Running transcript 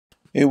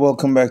Hey,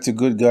 welcome back to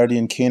Good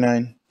Guardian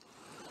Canine.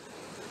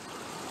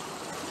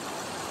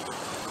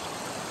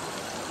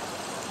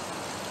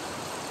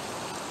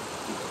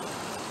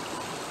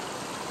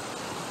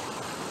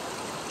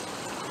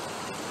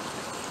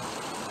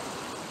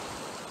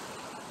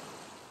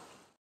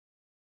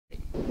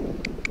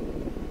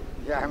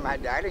 Yeah, my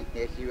darling.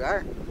 Yes, you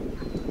are.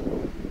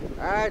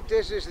 Alright,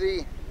 this is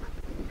the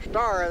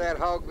star of that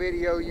hog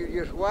video you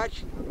just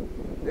watched.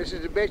 This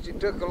is the bitch that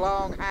took a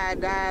long high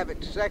dive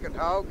at the second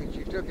hog, and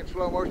she took it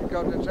slow motion,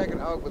 caught that second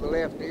hog with the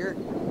left ear.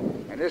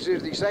 And this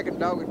is the second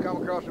dog that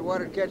come across the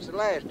water to catch the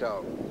last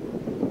hog.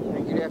 I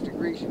think you'd have to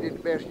agree she did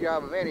the best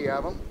job of any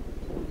of them.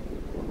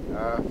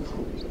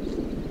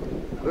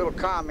 A little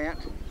comment.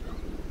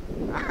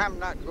 I'm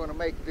not going to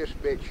make this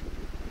bitch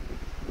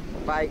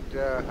fight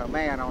a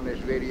man on this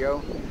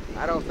video.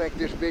 I don't think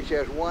this bitch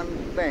has one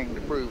thing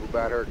to prove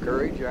about her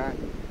courage. I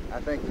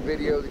think the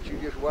video that you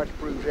just watched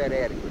proves that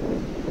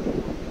adequate.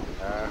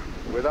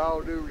 With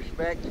all due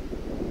respect to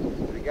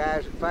the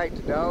guys that fight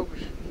the dogs,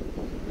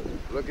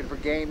 looking for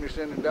gameness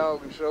in the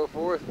dog and so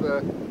forth,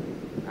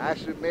 I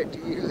submit to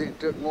you that it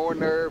took more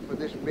nerve for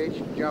this bitch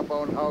to jump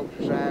on hogs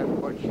the size of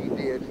what she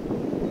did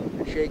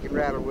and shake and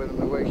rattle with them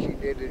the way she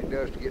did than it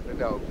does to get in a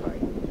dog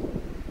fight.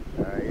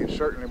 It's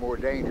certainly more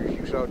dangerous.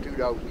 You saw two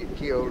dogs get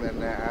killed,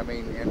 and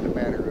in the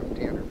matter of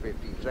 10 or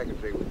 15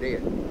 seconds they were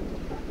dead.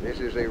 This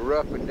is a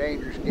rough and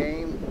dangerous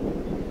game.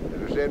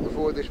 As I said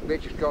before, this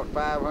bitch has caught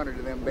 500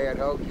 of them bad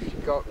hogs. If she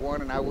caught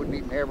one, and I wouldn't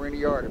even have her in the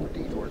yard if her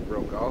teeth weren't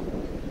broke off.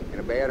 In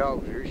a bad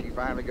hog here, she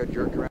finally got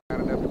jerked around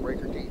enough to break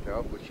her teeth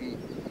off, but she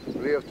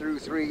lived through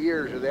 3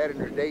 years of that, and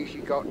there's days she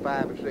caught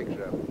 5 and 6 of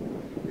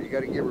them. So you got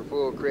to give her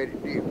full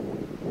credit due.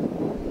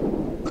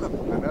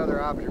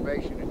 Another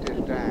observation at this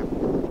time.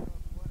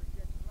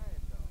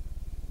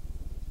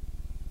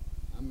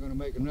 I'm going to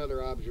make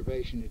another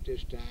observation at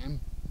this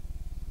time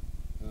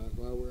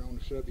while we're on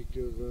the subject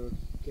of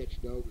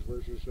catch dogs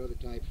versus other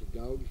types of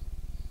dogs.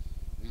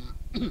 Now,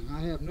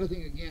 I have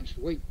nothing against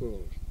weight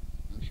pulls.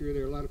 I'm sure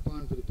they're a lot of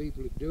fun for the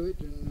people that do it,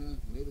 and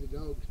maybe the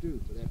dogs do,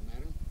 for that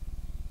matter.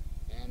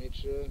 And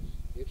it's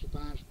a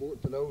fine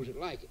sport for those that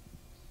like it.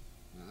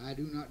 Now, I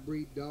do not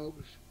breed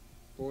dogs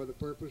for the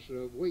purpose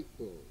of weight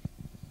pulls.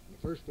 In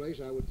the first place,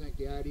 I would think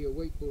the ideal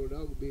weight pull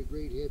dog would be a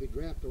great heavy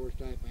draft horse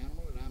type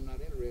animal, and I'm not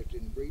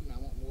interested in breeding. I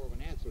want more of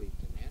an athlete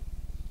than that.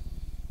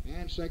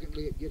 And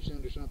secondly, it gets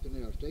into something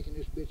else. Taking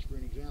this bitch for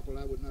an example,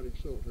 I would not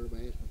insult her by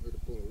asking her to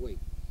pull a weight.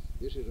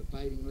 This is a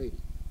fighting lady.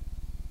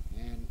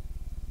 And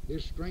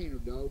this strain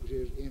of dogs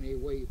is in a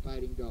way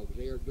fighting dogs.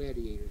 They are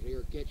gladiators. They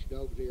are catch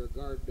dogs. They are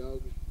guard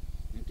dogs.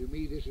 And to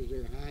me, this is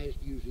their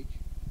highest usage.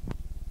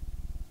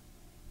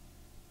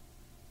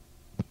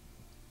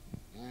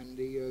 And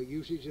the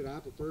usage that I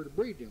prefer to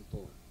breed them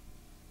for.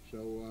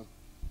 So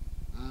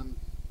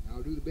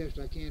I'll do the best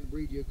I can to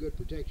breed you a good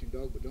protection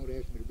dog, but don't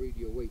ask me to breed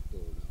you a weight pull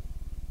dog.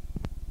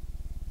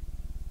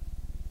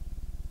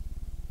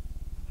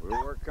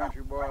 We'll work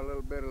Country Boy a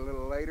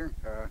little later.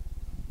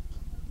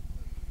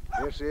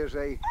 This is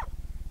a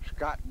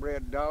Scott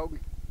bred dog.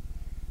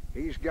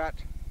 He's got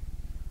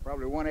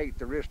probably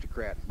 1/8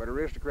 Aristocrat, but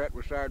Aristocrat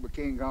was sired by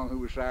King Kong, who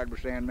was sired by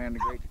Sandman the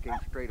Great, that came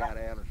straight out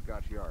of Alan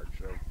Scott's yard.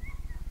 So,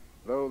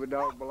 though the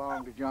dog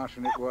belonged to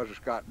Johnson, it was a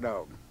Scott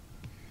dog.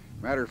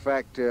 Matter of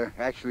fact,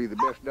 actually the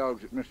best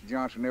dogs that Mr.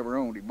 Johnson ever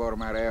owned, he bought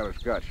them out of Alan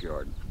Scott's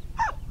yard.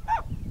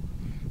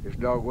 This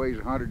dog weighs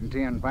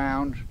 110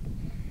 pounds.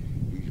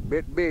 He's a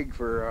bit big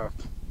for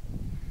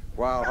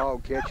wild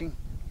hog catching.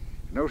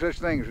 No such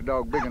thing as a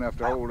dog big enough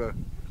to hold a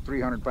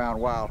 300-pound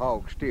wild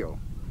hog still.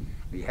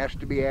 He has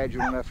to be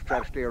agile enough to try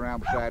to stay around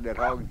beside that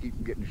hog and keep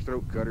from getting his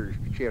throat cut or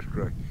his chest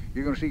crushed.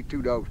 You're going to see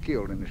 2 dogs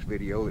killed in this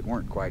video that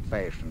weren't quite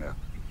fast enough.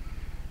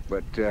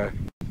 But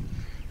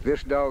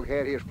this dog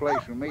had his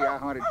place with me. I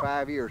hunted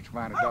 5 years to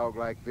find a dog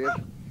like this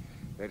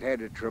that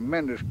had a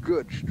tremendous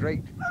good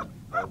straight,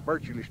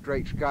 virtually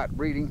straight Scott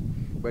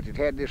breeding, but it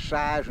had this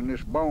size and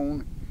this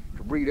bone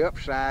to breed up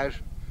size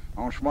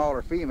on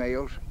smaller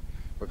females,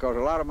 because a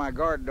lot of my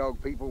guard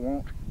dog people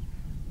want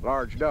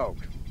large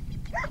dogs.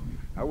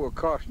 I will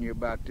caution you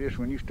about this.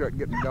 When you start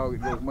getting a dog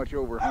that goes much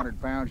over 100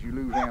 pounds, you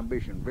lose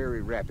ambition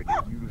very rapidly.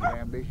 You lose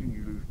ambition,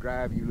 you lose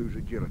drive, you lose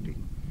agility.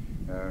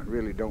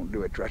 Really don't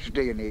do it. Try to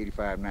stay in the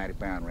 85, 90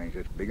 pound range.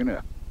 That's big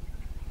enough.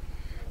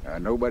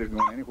 Nobody's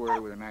going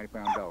anywhere with a 90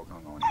 pound dog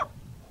hung on you.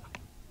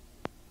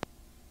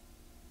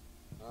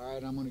 All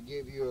right, I'm going to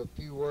give you a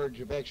few words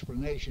of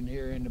explanation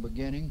here in the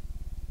beginning.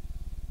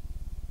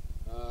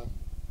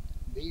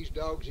 These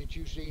dogs that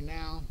you see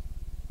now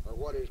are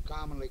what is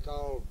commonly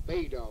called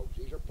bay dogs.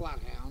 These are plot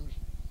hounds.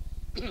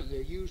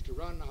 They're used to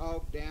run the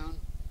hog down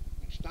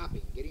and stop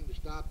him, get him to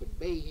stop and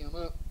bay him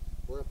up,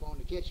 whereupon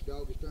the catch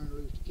dog is turned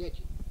loose to catch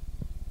him.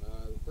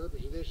 The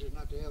purpose of this is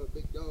not to have a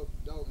big dog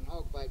and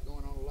hog fight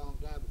going on a long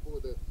time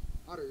before the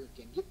hunter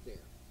can get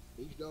there.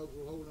 These dogs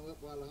will hold him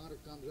up while the hunter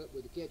comes up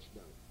with the catch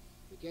dog.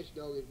 The catch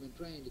dog has been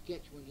trained to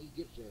catch when he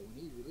gets there.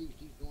 When he's released,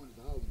 he's going to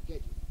the hog and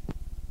catching.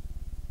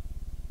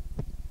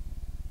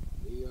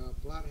 The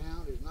plot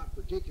hound is not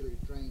particularly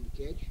trained to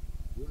catch.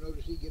 You'll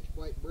notice he gets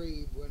quite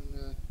brave when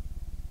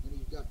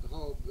he's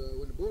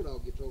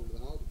bulldog gets over to the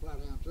hog, the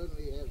flyhound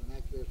suddenly has an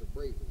access of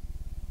bravery.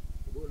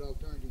 The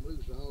bulldog turns him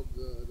loose,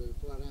 the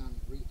flyhound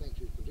rethinks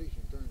his position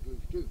and turns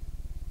loose too.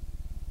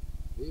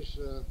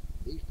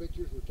 These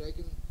pictures were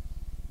taken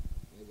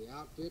at the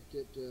outfit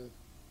that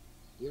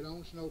did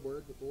own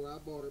Snowbird before I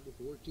bought her,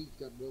 before her teeth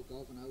got broke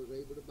off and I was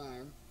able to buy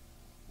her.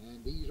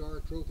 And these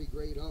are trophy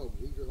grade hogs.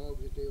 These are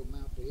hogs that they'll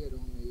mount the head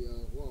on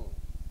the wall.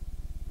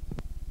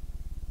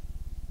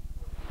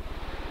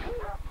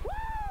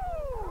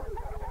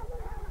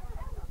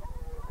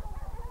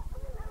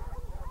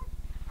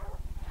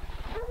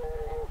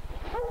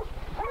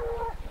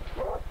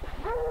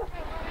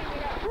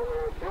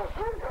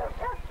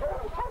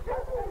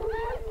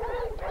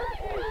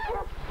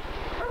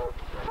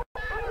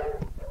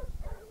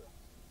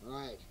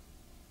 Alright,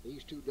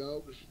 these two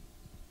dogs,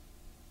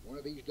 one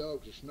of these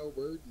dogs is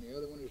Snowbird and the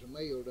other one is a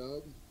male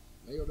dog.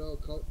 Male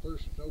dog caught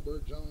first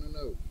Snowbird's on the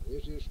nose.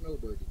 This is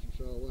Snowbird that you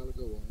saw a while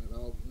ago on that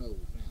hog's nose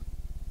now.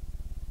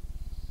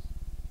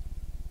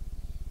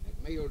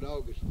 That male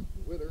dog is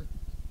with her,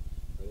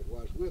 but it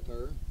was with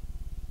her.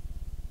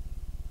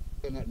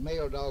 And that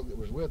male dog that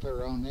was with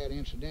her on that,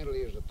 incidentally,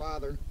 is the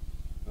father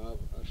of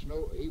a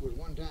he was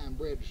one time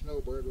bred to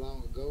Snowbird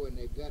long ago, and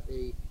they've got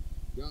a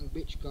young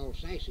bitch called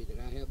Sassy that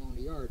I have on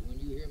the yard. When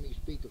you hear me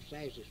speak of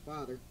Sassy's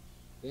father,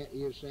 that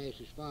is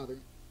Sassy's father.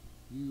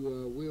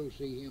 You will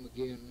see him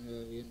again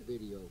in the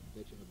video,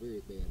 catching a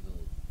very bad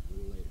hog a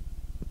little later.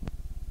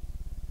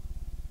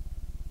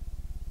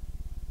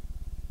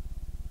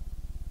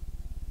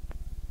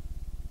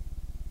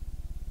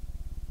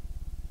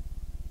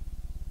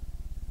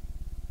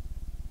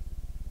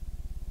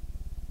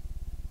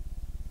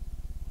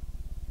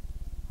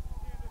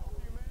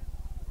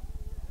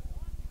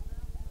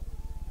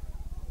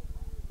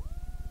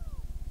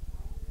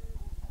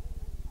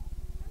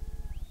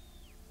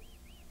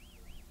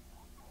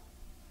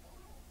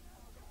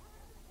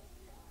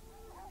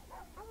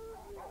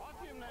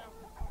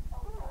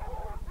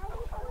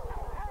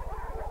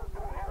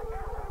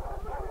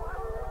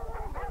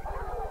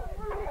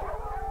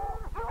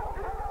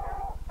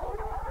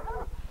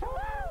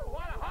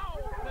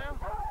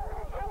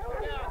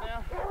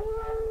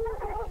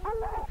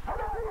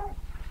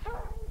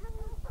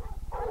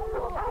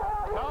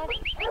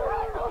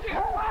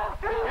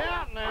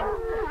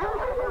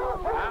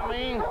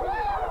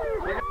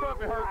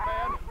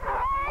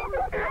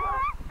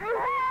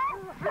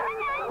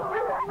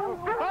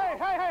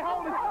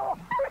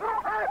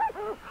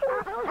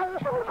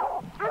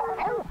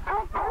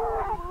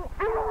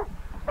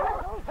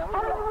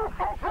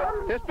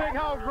 This big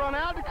hog's run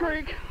out of the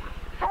creek,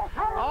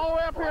 all the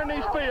way up here in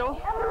these fields,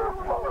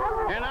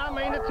 and I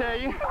mean to tell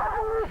you,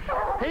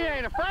 he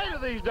ain't afraid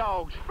of these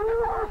dogs.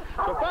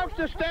 So folks,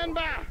 just stand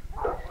by.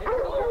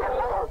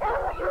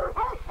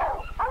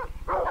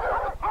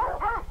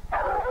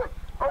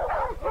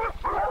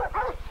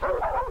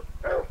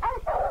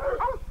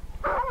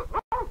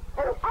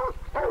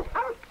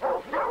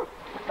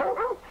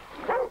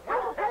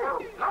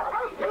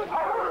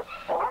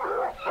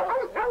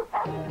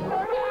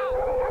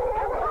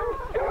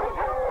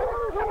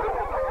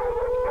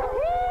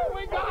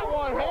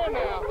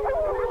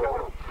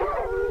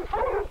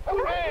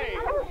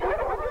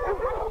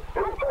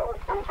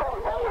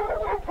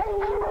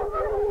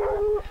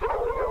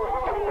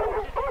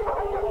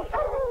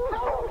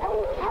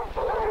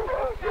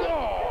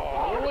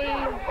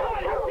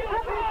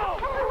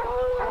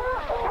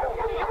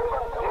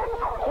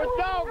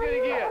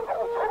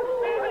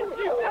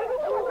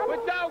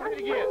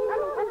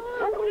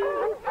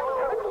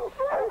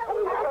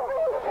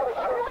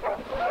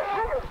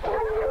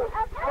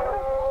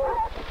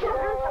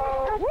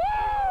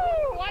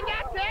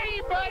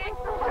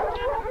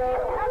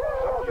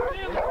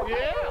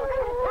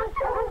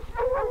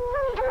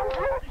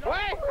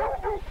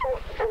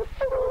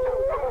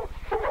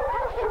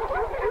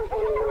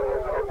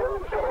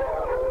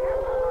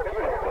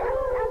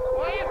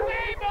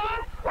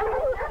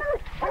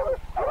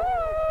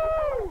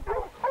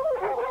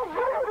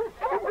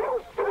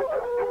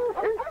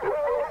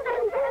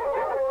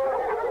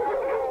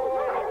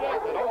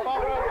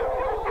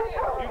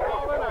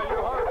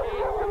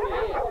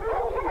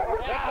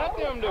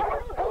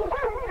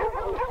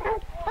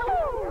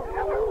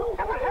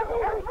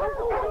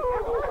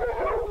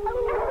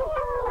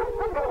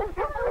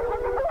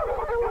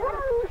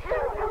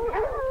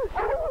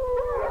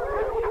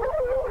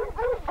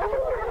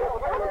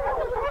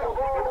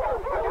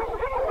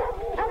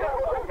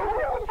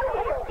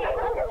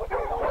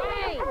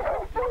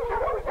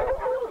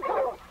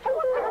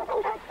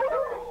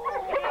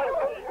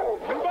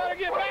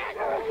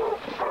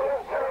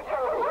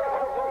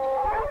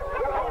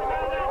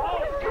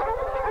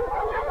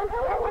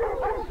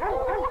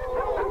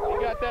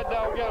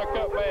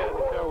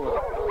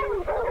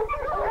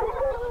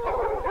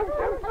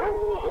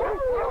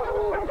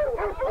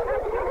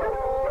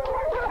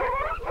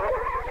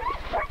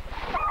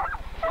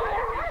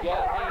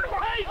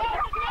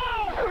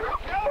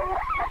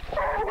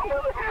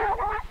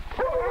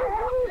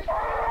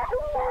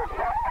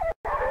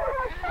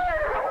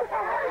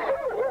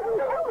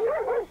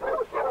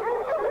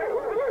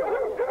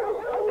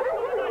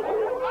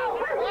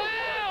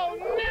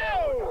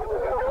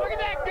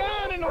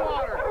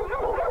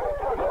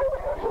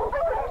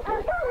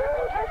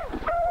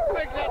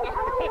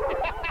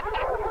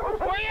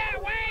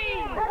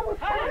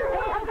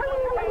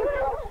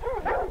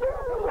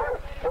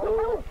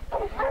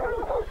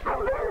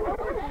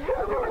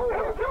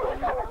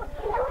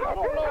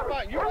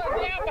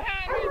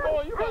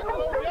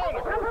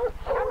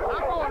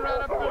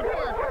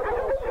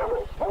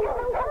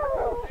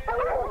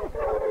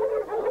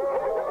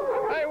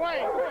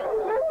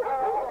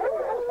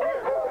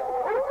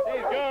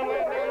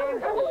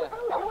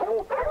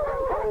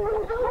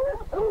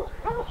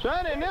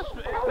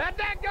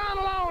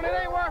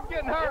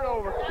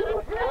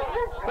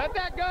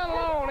 that gun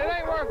alone. It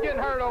ain't worth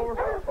getting hurt over.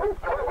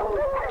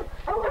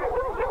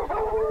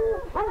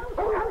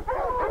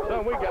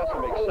 Son, we got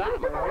some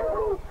excitement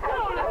here.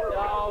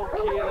 Dog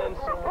killing,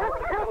 son.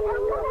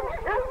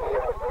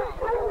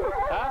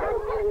 Huh?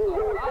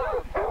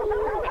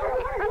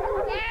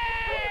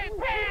 Hey,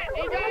 Pat!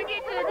 He gonna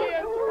get you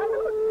again.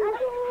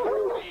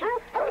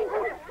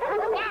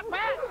 Stop,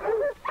 Pat!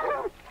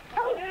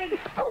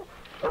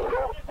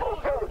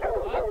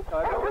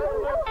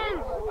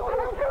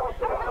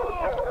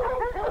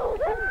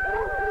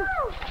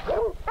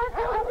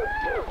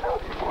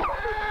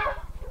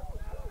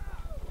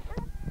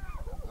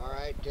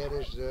 Alright, that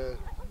is the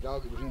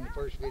dog that was in the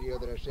first video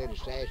that I said is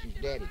Sassy's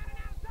daddy.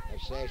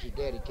 That's Sassy's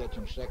daddy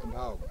catching the second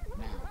hog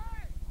now.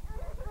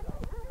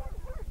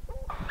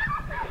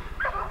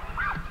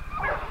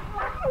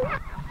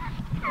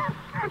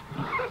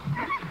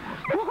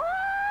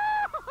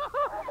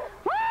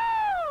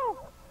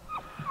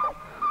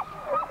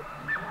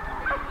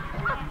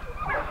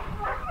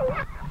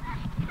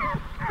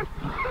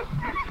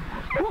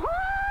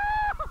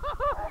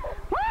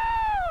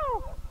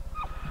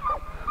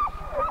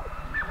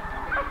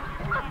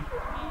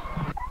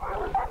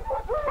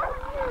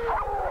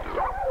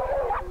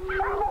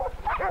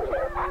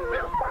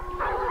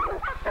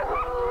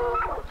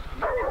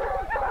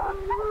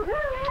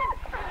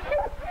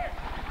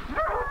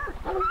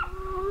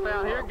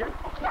 Down here, get.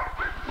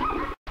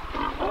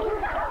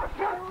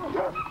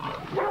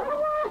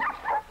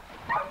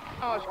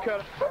 Oh, let's cut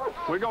it.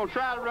 We're gonna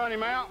try to run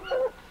him out.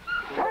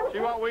 See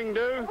what we can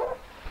do.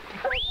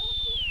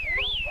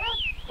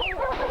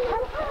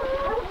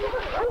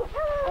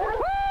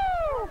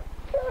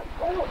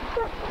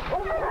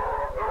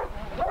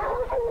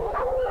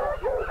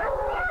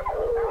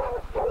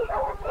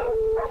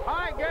 All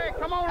right, Gary,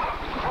 come on.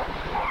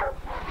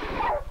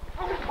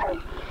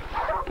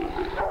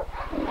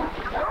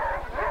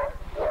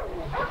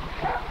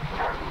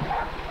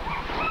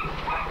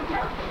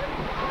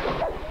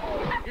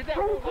 Get that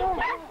one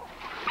back.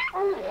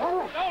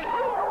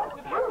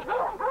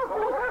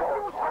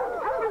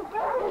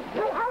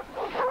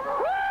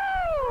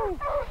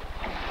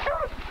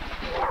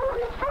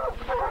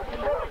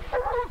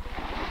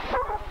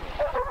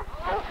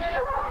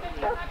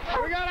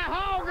 We got a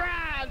hog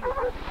ride.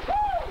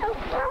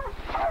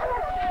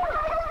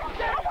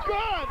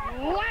 Good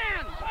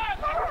land.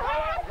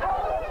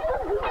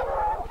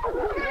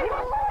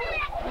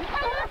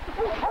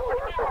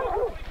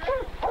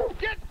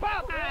 Get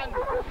behind.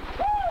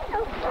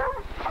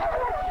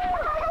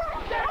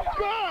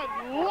 Good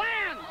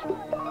land.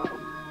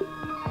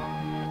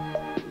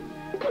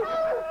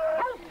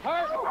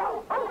 Hurt.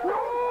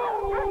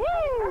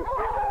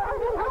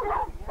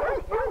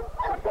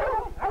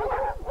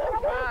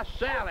 My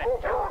Sally.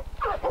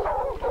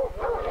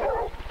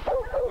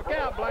 Look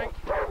out, Blank.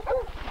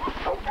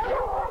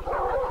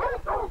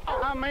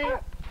 I mean,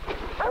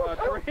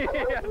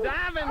 a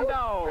diving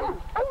dog.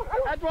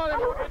 That's one of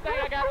them. Good thing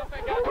I got off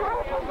that goddamn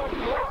thing.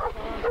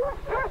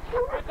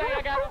 Good thing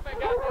I got off that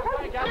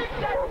goddamn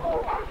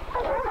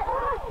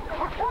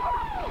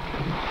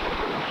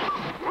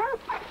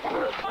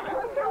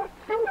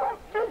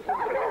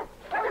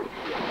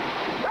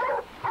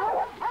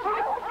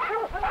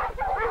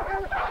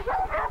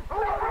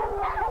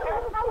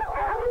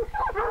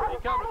He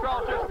comes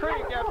across this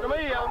creek after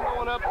me. I'm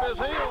going up this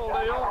hill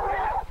deal.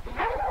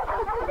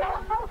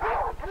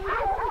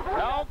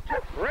 Dog,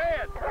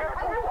 red.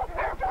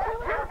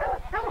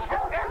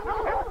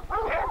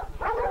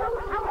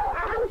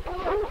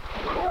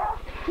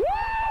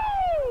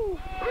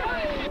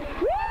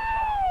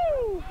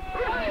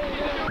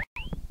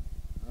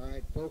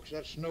 Alright folks,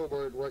 that's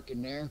Snowbird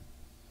working there.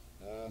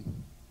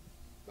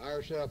 By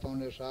herself on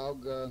this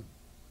hog.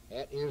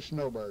 That is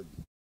Snowbird.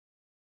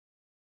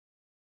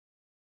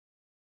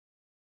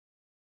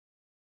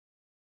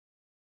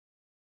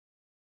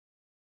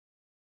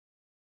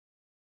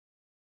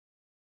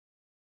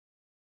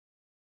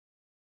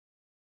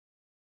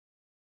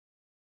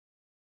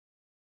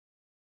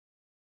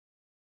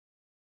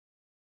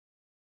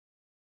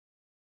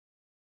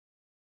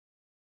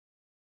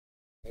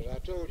 As I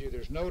told you,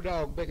 there's no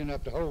dog big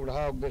enough to hold a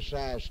hog this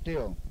size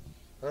still.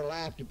 Her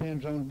life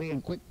depends on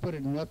being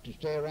quick-footed enough to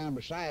stay around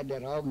beside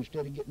that hog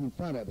instead of getting in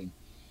front of him.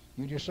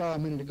 You just saw a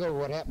minute ago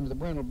what happened to the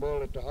brindle bull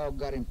that the hog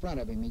got in front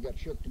of him. He got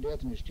shook to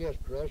death and his chest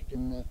crushed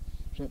and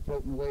sent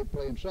floating away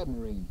playing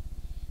submarine.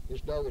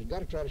 This dog has got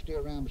to try to stay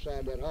around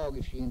beside that hog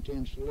if she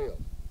intends to live.